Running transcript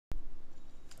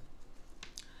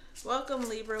Welcome,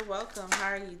 Libra. Welcome.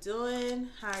 How are you doing?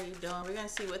 How are you doing? We're going to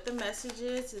see what the message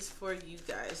is for you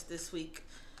guys this week.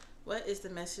 What is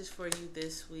the message for you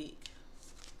this week?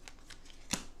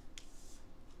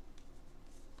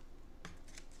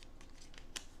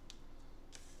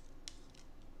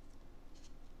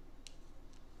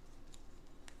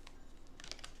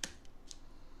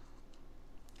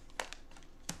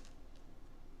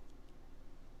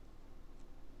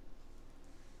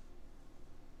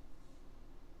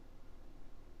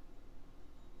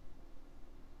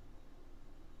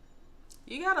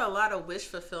 You got a lot of wish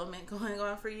fulfillment going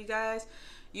on for you guys.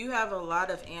 You have a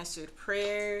lot of answered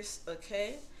prayers,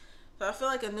 okay? So I feel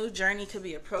like a new journey could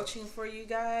be approaching for you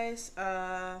guys.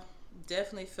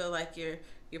 Definitely feel like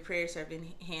your prayers have been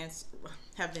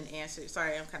answered.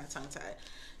 Sorry, I'm kind of tongue tied.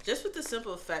 Just with the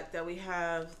simple fact that we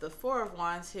have the Four of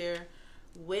Wands here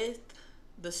with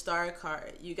the Star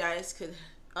card, you guys could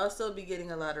also be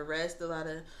getting a lot of rest, a lot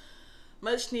of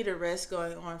much needed rest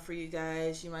going on for you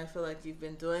guys. You might feel like you've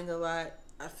been doing a lot.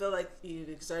 I feel like you've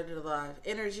exerted a lot of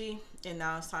energy and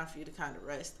now it's time for you to kind of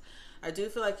rest. I do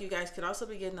feel like you guys could also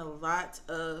be getting a lot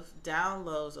of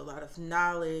downloads, a lot of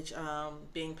knowledge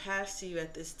being passed to you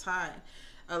at this time.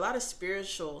 A lot of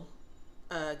spiritual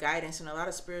guidance and a lot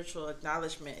of spiritual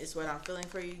acknowledgement is what I'm feeling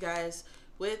for you guys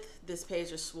with this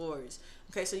Page of Swords.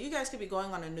 Okay, so you guys could be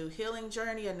going on a new healing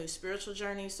journey, a new spiritual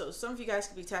journey. So some of you guys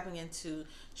could be tapping into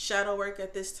shadow work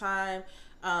at this time.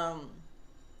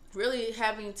 Really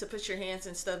having to put your hands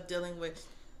in stuff dealing with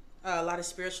a lot of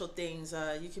spiritual things.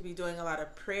 You could be doing a lot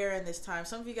of prayer in this time.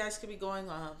 Some of you guys could be going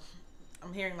on,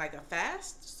 I'm hearing like a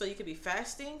fast. So you could be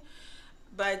fasting.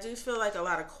 But I do feel like a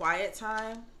lot of quiet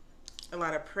time, a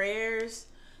lot of prayers.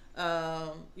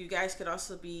 You guys could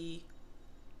also be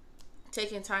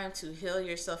taking time to heal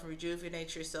yourself and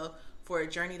rejuvenate yourself for a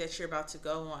journey that you're about to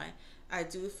go on. I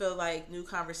do feel like new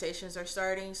conversations are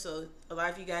starting, so a lot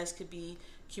of you guys could be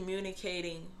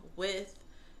communicating with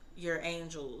your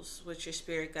angels, with your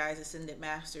spirit guides, ascended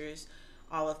masters,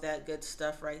 all of that good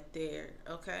stuff right there,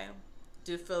 okay?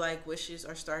 Do feel like wishes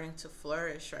are starting to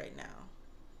flourish right now.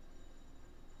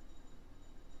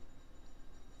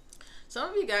 Some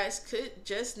of you guys could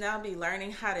just now be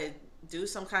learning how to do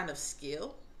some kind of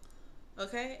skill.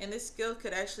 Okay, and this skill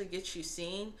could actually get you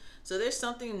seen. So there's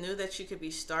something new that you could be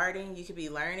starting, you could be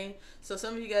learning. So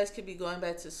some of you guys could be going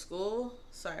back to school.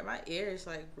 Sorry, my ear is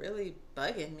like really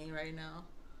bugging me right now.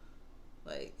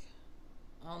 Like,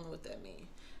 I don't know what that means.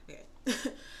 Okay.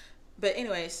 But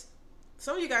anyways,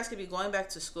 some of you guys could be going back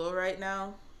to school right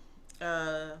now.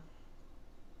 Or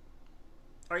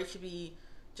you could be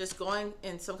just going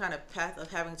in some kind of path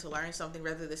of having to learn something,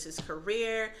 whether this is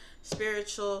career,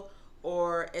 spiritual,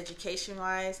 or education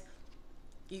wise.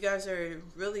 You guys are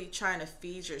really trying to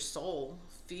feed your soul,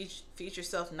 feed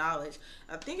yourself knowledge.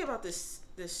 I think about this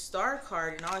Star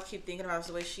card, and all I keep thinking about is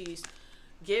the way she's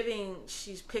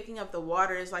picking up the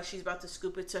water. It's like she's about to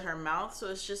scoop it to her mouth. So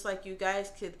it's just like you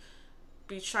guys could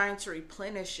be trying to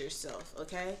replenish yourself,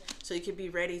 okay? So you could be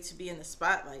ready to be in the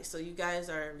spotlight. So you guys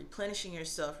are replenishing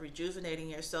yourself,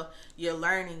 rejuvenating yourself. You're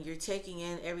learning, you're taking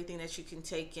in everything that you can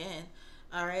take in.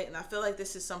 All right, and I feel like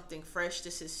this is something fresh.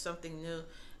 This is something new,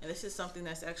 and this is something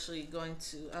that's actually going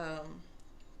to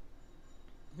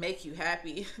make you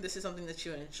happy. This is something that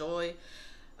you enjoy.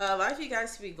 A lot of you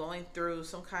guys could be going through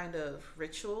some kind of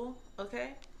ritual, okay?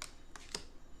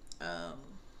 I'm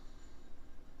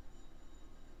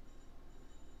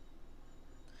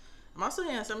also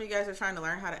hearing some of you guys are trying to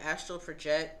learn how to astral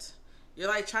project. You're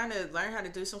like trying to learn how to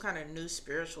do some kind of new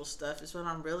spiritual stuff is what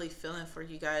I'm really feeling for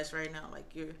you guys right now. Like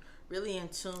you're really in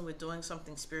tune with doing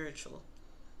something spiritual.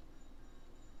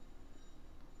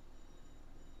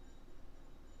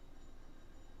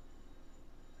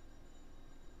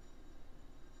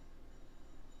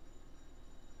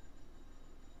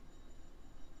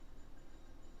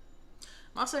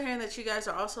 I'm also hearing that you guys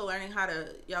are also learning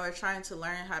y'all are trying to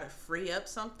learn how to free up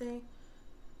something.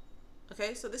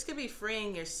 Okay, so this could be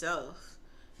freeing yourself.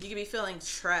 You could be feeling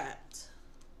trapped.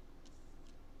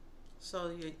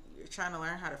 So you're trying to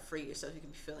learn how to free yourself. You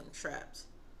could be feeling trapped.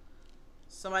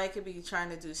 Somebody could be trying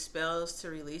to do spells to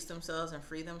release themselves and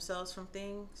free themselves from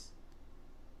things.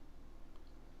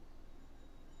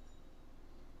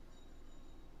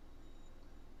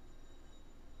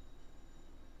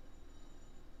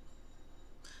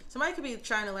 Somebody could be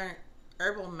trying to learn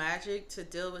herbal magic to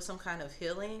deal with some kind of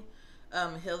healing,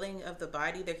 healing of the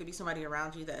body. There could be somebody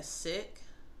around you that's sick.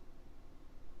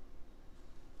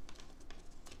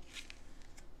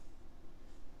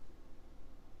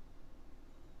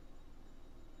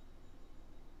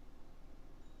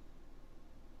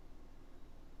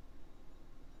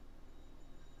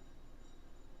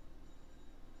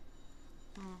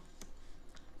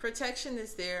 Protection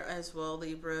is there as well,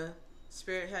 Libra.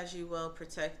 Spirit has you well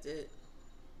protected.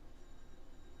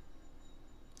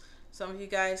 Some of you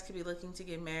guys could be looking to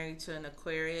get married to an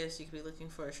Aquarius. You could be looking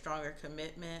for a stronger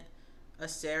commitment. A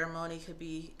ceremony could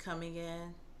be coming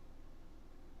in.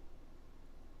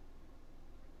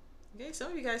 Okay,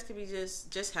 some of you guys could be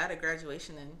just had a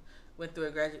graduation and went through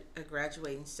a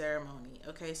graduating ceremony.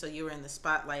 Okay, so you were in the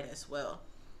spotlight as well.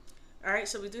 All right,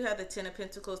 so we do have the 10 of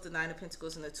Pentacles, the 9 of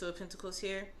Pentacles, and the 2 of Pentacles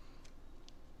here.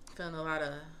 Feeling a lot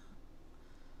of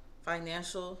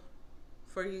financial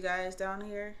for you guys down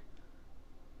here.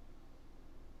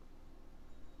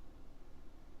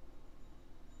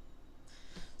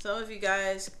 Some of you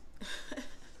guys,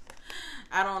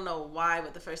 I don't know why,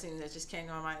 but the first thing that just came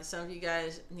to my mind is some of you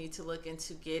guys need to look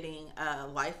into getting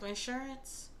life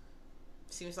insurance.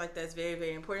 Seems like that's very,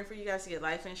 very important for you guys to get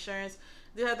life insurance.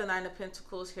 I do have the 9 of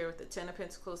Pentacles here with the 10 of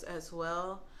Pentacles as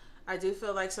well. I do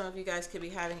feel like some of you guys could be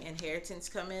having inheritance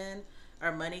come in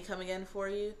or money coming in for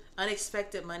you.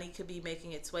 Unexpected money could be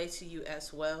making its way to you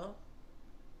as well.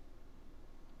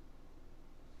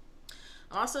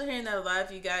 I'm also hearing that a lot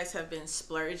of you guys have been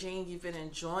splurging. You've been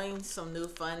enjoying some new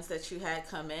funds that you had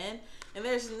come in, and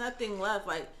there's nothing left.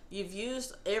 Like, you've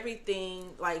used everything,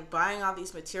 like buying all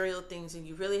these material things, and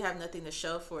you really have nothing to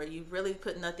show for it. You've really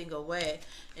put nothing away,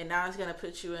 and now it's going to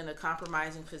put you in a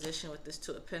compromising position with this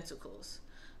 2 of Pentacles.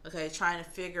 Okay, trying to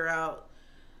figure out,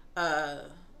 I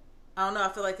don't know, I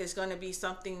feel like there's going to be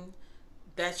something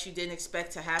that you didn't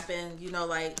expect to happen. You know,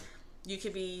 like, you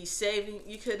could be saving,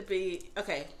 you could be,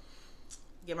 okay,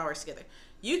 get my words together.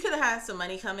 You could have had some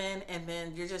money come in, and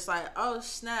then you're just like, oh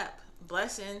snap,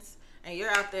 blessings, and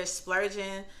you're out there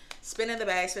splurging, spending the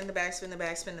bag, spending the bag, spending the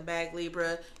bag, spending the bag,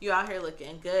 Libra. You out here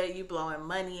looking good, you blowing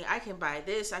money. I can buy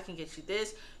this, I can get you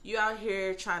this. You out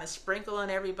here trying to sprinkle on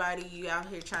everybody. You out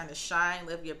here trying to shine,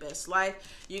 live your best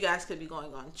life. You guys could be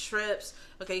going on trips.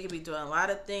 Okay, you could be doing a lot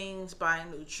of things,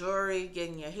 buying new jewelry,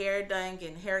 getting your hair done,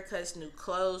 getting haircuts, new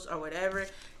clothes, or whatever.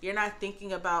 You're not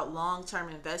thinking about long-term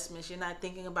investments. You're not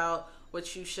thinking about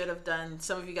what you should have done.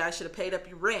 Some of you guys should have paid up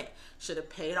your rent, should have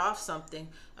paid off something.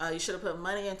 You should have put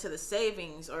money into the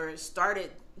savings or started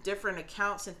different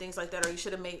accounts and things like that, or you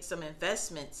should have made some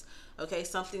investments. Okay,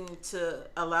 something to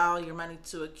allow your money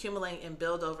to accumulate and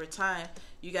build over time.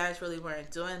 You guys really weren't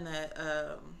doing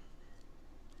that.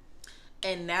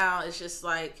 And now it's just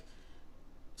like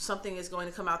something is going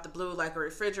to come out the blue, like a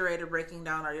refrigerator breaking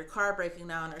down or your car breaking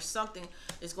down, or something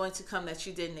is going to come that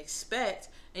you didn't expect,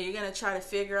 and you're going to try to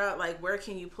figure out like where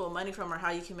can you pull money from or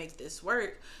how you can make this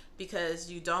work,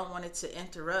 because you don't want it to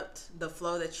interrupt the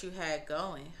flow that you had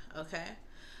going. Okay,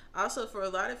 also for a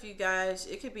lot of you guys,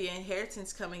 it could be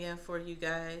inheritance coming in for you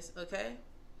guys. Okay,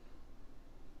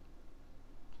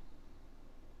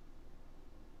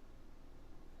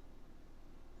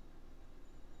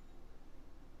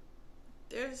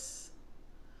 I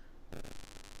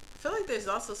feel like there's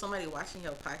also somebody watching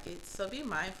your pockets, so be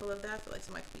mindful of that. I feel like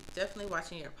somebody could be definitely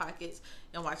watching your pockets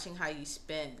and watching how you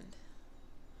spend.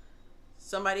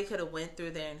 Somebody could have went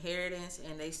through their inheritance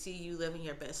and they see you living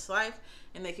your best life,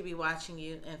 and they could be watching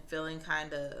you and feeling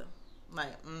kind of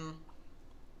like,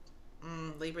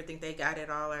 Libra think they got it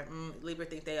all, or Libra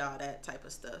think they all that type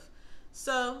of stuff.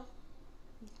 So,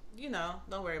 you know,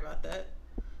 don't worry about that.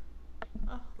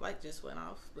 Oh, light just went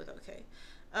off, but okay.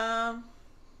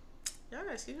 Y'all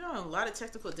guys, you're having a lot of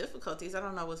technical difficulties. I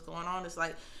don't know what's going on. It's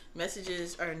like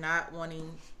messages are not wanting,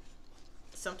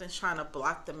 something's trying to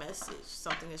block the message.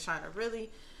 Something is trying to really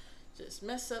just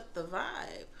mess up the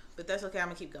vibe. But that's okay, I'm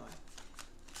gonna keep going.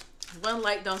 One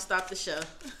light don't stop the show.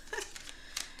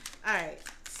 Alright,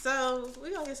 so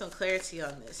we're gonna get some clarity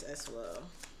on this as well.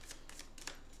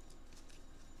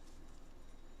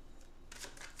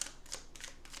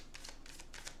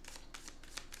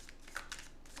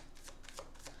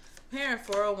 Hearing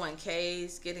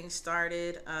 401ks, getting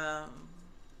started,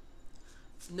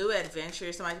 new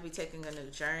adventures. Somebody could be taking a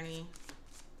new journey.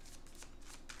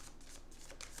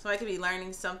 Somebody could be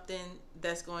learning something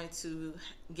that's going to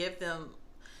give them,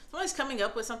 somebody's coming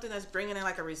up with something that's bringing in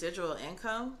like a residual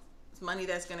income. It's money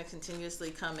that's going to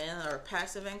continuously come in, or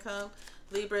passive income.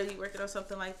 Libra, you working on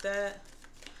something like that?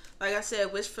 Like I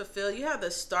said, wish fulfilled. You have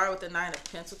the Star with the 9 of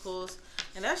Pentacles.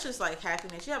 And that's just like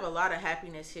happiness. You have a lot of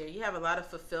happiness here. You have a lot of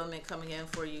fulfillment coming in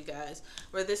for you guys.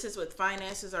 Whether this is with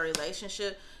finances or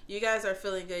relationship, you guys are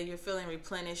feeling good. You're feeling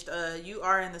replenished. You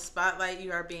are in the spotlight.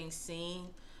 You are being seen.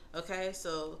 Okay,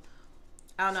 so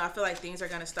I don't know. I feel like things are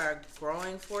going to start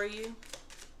growing for you.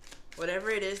 Whatever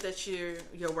it is that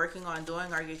you're working on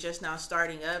doing, or you're just now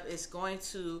starting up, it's going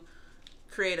to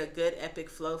create a good epic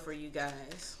flow for you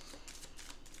guys.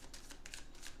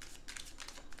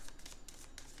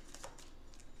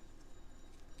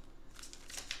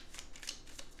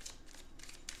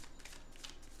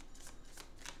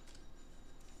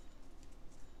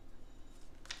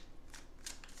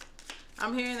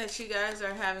 I'm hearing that you guys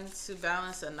are having to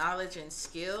balance a knowledge and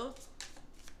skill.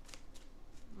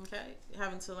 Okay,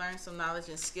 having to learn some knowledge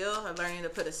and skill, or learning to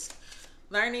put a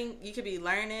learning. You could be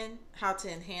learning how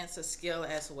to enhance a skill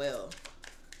as well.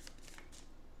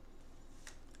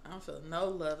 I don't feel no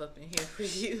love up in here for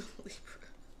you, Libra.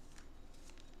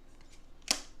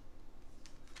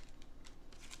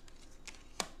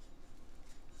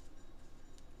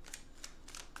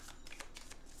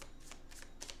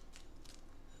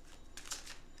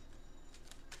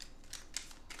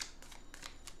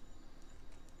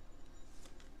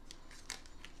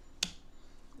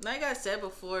 Like I said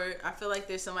before, I feel like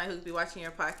there's somebody who could be watching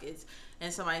your pockets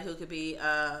and somebody who could be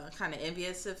kind of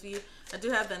envious of you. I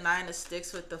do have the 9 of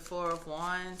Sticks with the 4 of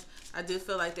Wands. I do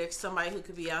feel like there's somebody who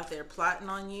could be out there plotting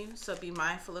on you, so be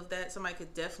mindful of that. Somebody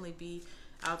could definitely be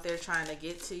out there trying to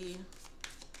get to you.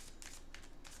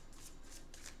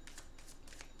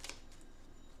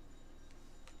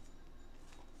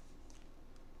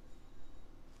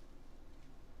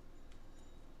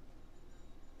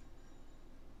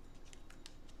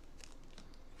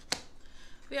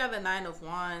 We have the 9 of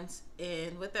Wands,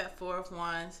 and with that 4 of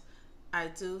Wands, I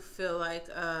do feel like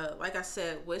I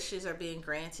said, wishes are being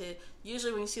granted.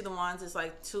 Usually when you see the wands, it's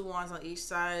like 2 wands on each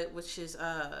side, which is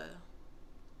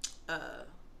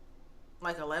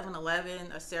like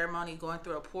 1111, a ceremony going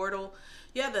through a portal.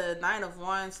 You have the 9 of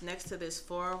Wands next to this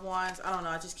 4 of Wands. I don't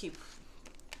know, I just keep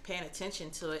paying attention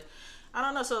to it. I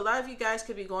don't know, so a lot of you guys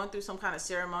could be going through some kind of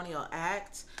ceremonial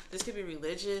act. This could be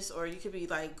religious, or you could be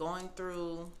like going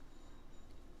through,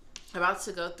 about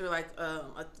to go through like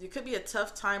it could be a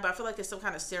tough time, but I feel like it's some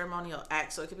kind of ceremonial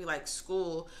act. So it could be like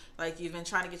school, like you've been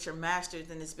trying to get your master's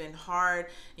and it's been hard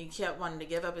and you kept wanting to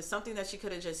give up. It's something that you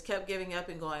could have just kept giving up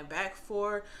and going back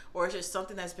for, or it's just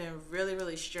something that's been really,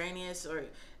 really strenuous, or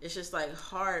it's just like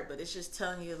hard, but it's just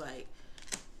telling you like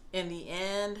in the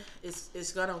end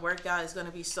it's gonna work out. It's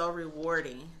gonna be so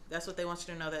rewarding. That's what they want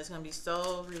you to know, that it's gonna be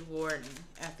so rewarding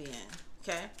at the end.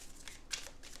 Okay.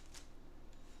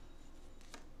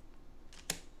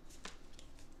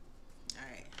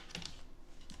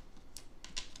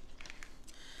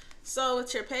 So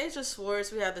with your Page of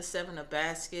Swords, we have the 7 of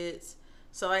Baskets.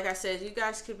 So like I said, you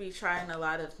guys could be trying a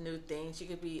lot of new things. You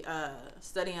could be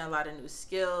studying a lot of new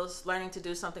skills, learning to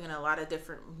do something in a lot of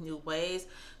different new ways.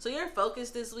 So your focus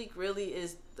this week really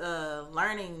is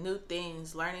learning new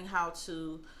things, learning how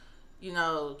to, you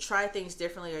know, try things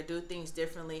differently or do things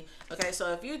differently. Okay,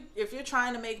 so if you're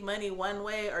trying to make money one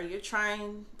way, or you're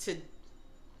trying to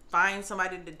find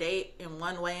somebody to date in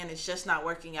one way and it's just not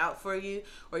working out for you,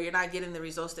 or you're not getting the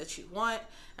results that you want,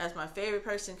 as my favorite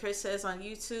person Chris says on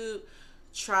YouTube,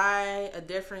 try a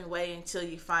different way until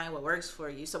you find what works for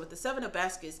you. So with the 7 of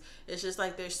Baskets, it's just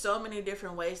like there's so many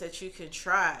different ways that you can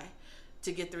try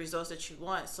to get the results that you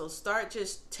want. So start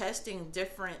just testing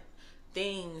different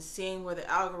things, seeing where the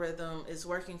algorithm is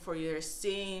working for you, or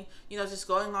seeing, you know, just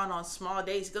going on small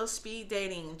dates, go speed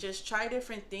dating, just try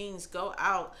different things, go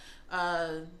out,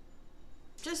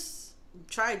 just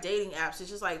try dating apps.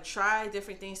 It's just like try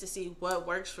different things to see what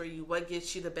works for you, what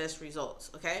gets you the best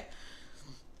results. Okay,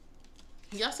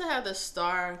 you also have the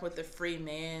Star with the Free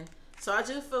Man. So I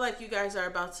just feel like you guys are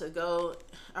about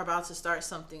to start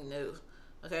something new.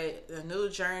 Okay, a new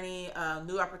journey,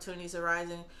 new opportunities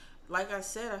arising. Like I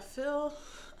said, I feel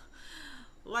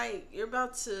like you're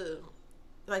about to,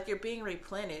 like you're being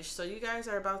replenished. So you guys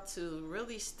are about to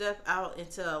really step out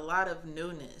into a lot of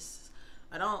newness.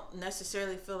 I don't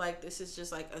necessarily feel like this is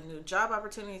just like a new job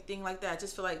opportunity, thing like that. I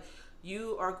just feel like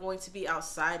you are going to be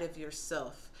outside of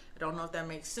yourself. I don't know if that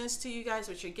makes sense to you guys,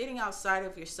 but you're getting outside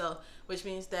of yourself, which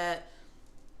means that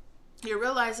you're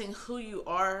realizing who you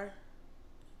are.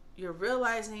 You're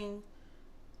realizing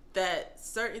that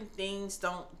certain things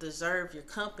don't deserve your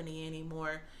company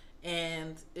anymore.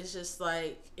 And it's just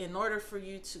like, in order for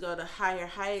you to go to higher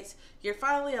heights, you're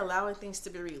finally allowing things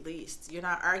to be released. You're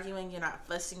not arguing, you're not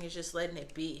fussing, you're just letting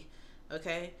it be.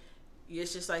 Okay?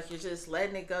 It's just like you're just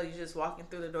letting it go. You're just walking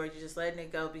through the door, you're just letting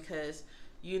it go, because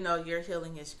you know your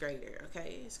healing is greater.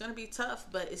 Okay? It's going to be tough,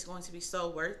 but it's going to be so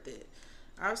worth it.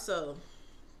 Also,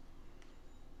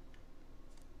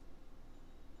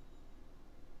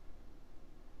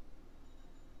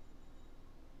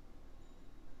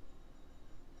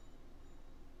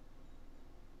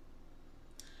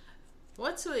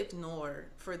 what to ignore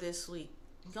for this week?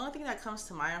 The only thing that comes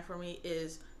to mind for me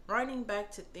is running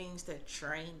back to things that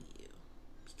drain you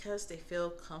because they feel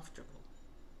comfortable.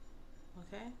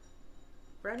 Okay?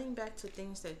 Running back to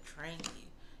things that drain you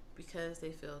because they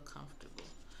feel comfortable.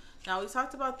 Now, we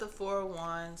talked about the 4 of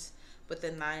Wands with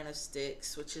the 9 of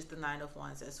Sticks, which is the 9 of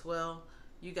Wands as well.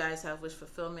 You guys have wish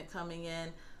fulfillment coming in.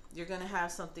 You're going to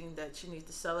have something that you need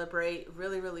to celebrate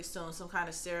really, really soon. Some kind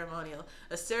of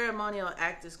a ceremonial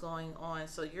act is going on.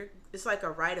 So it's like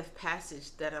a rite of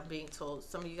passage that I'm being told.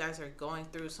 Some of you guys are going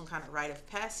through some kind of rite of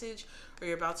passage, or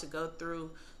you're about to go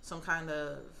through some kind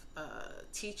of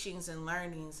teachings and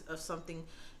learnings of something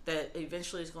that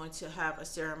eventually is going to have a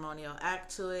ceremonial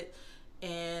act to it.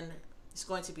 And it's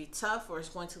going to be tough, or it's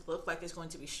going to look like it's going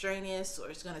to be strenuous, or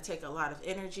it's going to take a lot of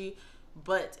energy,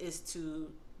 but it's to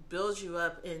build you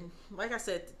up. And like I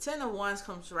said, the 10 of Wands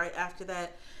comes right after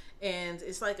that, and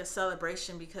it's like a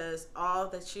celebration because all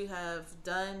that you have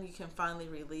done, you can finally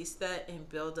release that and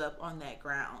build up on that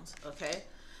ground. Okay,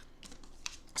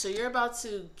 so you're about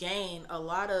to gain a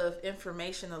lot of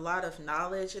information, a lot of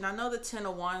knowledge. And I know the 10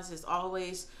 of Wands is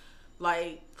always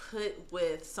like put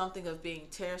with something of being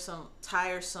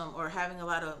tiresome, or having a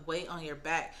lot of weight on your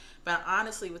back. But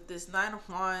honestly, with this 9 of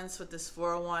Wands, with this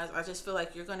 4 of Wands, I just feel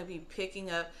like you're going to be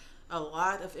picking up a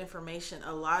lot of information,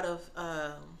 a lot of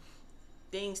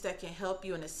things that can help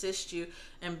you and assist you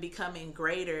in becoming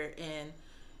greater and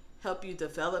help you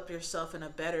develop yourself in a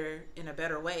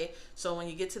better way. So when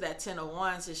you get to that 10 of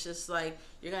Wands, it's just like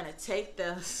you're going to take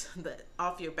those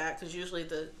off your back, because usually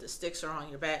the sticks are on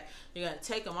your back. You're going to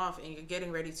take them off, and you're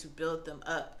getting ready to build them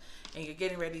up, and you're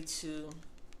getting ready to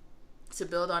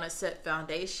build on a set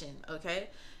foundation. Okay,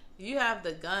 you have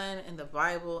the gun and the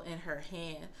Bible in her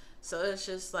hand, so it's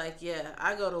just like, yeah,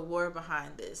 I go to war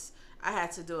behind this. I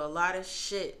had to do a lot of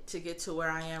shit to get to where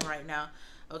I am right now.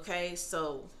 Okay,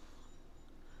 so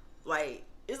like,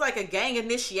 it's like a gang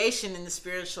initiation in the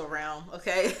spiritual realm.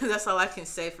 Okay, that's all I can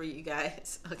say for you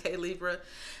guys. Okay, Libra.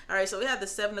 All right, so we have the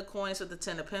 7 of Coins with the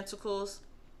 10 of Pentacles.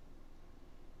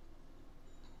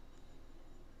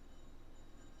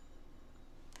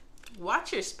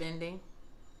 Watch your spending.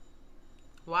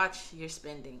 Watch your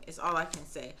spending. It's all I can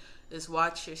say. Is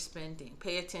watch your spending.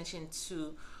 Pay attention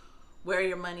to where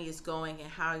your money is going and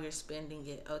how you're spending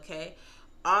it. Okay.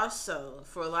 Also,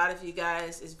 for a lot of you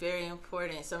guys, it's very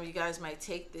important. Some of you guys might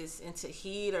take this into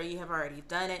heed, or you have already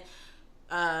done it.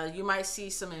 You might see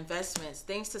some investments,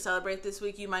 things to celebrate this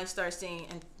week. You might start seeing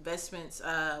investments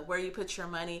where you put your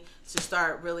money to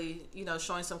start really,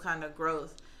 showing some kind of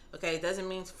growth. Okay, it doesn't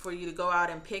mean for you to go out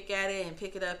and pick at it and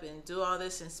pick it up and do all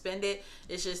this and spend it.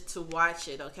 It's just to watch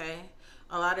it. Okay,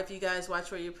 a lot of you guys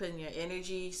watch where you're putting your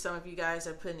energy. Some of you guys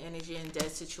are putting energy in dead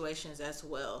situations as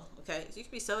well. Okay, so you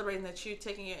could be celebrating that you're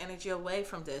taking your energy away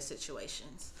from dead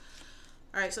situations.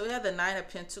 All right, so we have the 9 of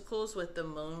Pentacles with the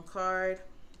Moon card.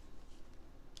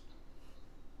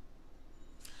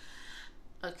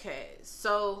 Okay,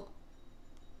 so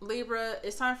Libra,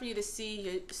 it's time for you to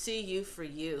see you for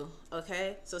you.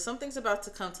 Okay, so something's about to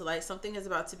come to light. Something is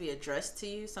about to be addressed to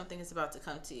you. Something is about to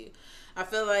come to you. I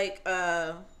feel like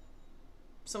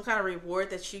some kind of reward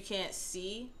that you can't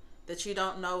see, that you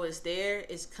don't know is there,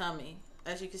 is coming.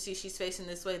 As you can see, she's facing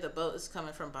this way. The boat is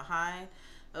coming from behind.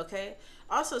 Okay,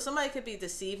 also somebody could be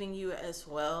deceiving you as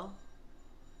well.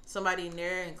 Somebody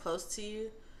near and close to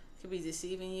you could be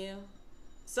deceiving you.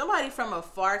 Somebody from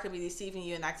afar could be deceiving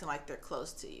you and acting like they're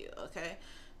close to you. Okay,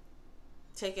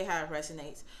 take it how it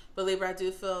resonates. But Libra, I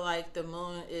do feel like the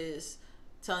moon is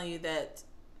telling you that,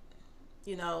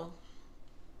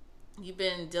 you've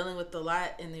been dealing with a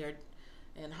lot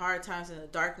in hard times, in the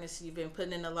darkness. You've been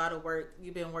putting in a lot of work.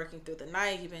 You've been working through the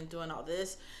night. You've been doing all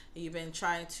this. You've been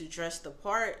trying to dress the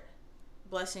part.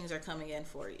 Blessings are coming in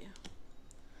for you.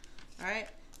 All right.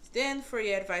 Then for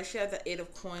your advice, you have the 8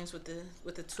 of Coins with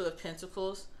the 2 of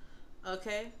Pentacles.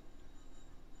 Okay.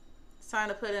 It's time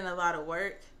to put in a lot of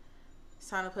work. It's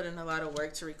time to put in a lot of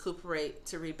work to recuperate,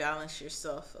 to rebalance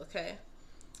yourself. Okay.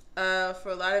 For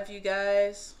a lot of you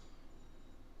guys,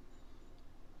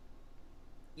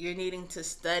 you're needing to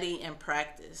study and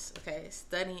practice. Okay,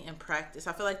 study and practice.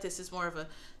 I feel like this is more of a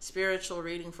spiritual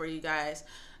reading for you guys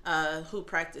who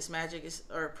practice magic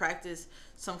or practice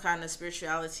some kind of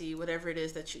spirituality, whatever it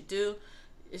is that you do.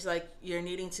 It's like you're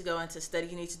needing to go into study.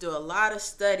 You need to do a lot of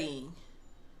studying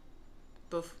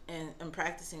and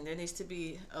practicing. There needs to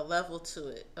be a level to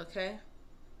it. Okay.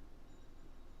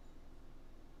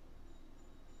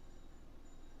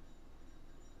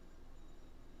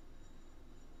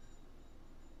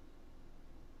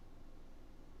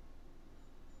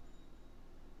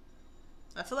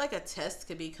 I feel like a test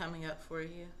could be coming up for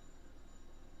you.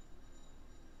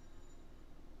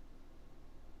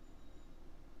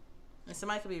 And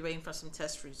somebody could be waiting for some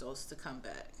test results to come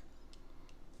back.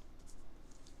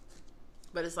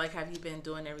 But it's like, have you been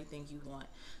doing everything you want?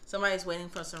 Somebody's waiting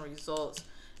for some results,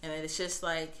 and it's just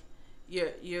like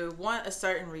you want a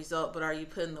certain result, but are you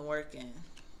putting the work in?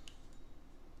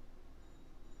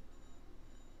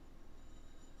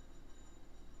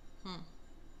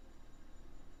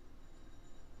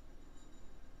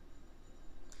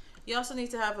 You also need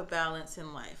to have a balance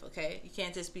in life, okay? You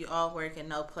can't just be all work and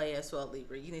no play as well,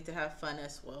 Libra. You need to have fun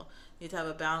as well. You need to have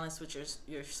a balance with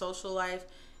your social life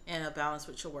and a balance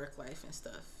with your work life and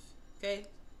stuff, okay?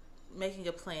 Making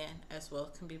a plan as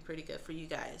well can be pretty good for you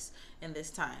guys in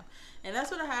this time. And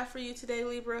that's what I have for you today,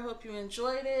 Libra. Hope you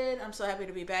enjoyed it. I'm so happy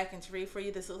to be back and to read for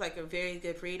you. This looks like a very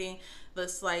good reading.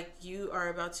 Looks like you are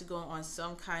about to go on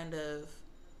some kind of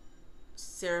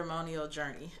ceremonial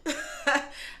journey. All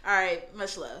right,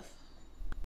 much love.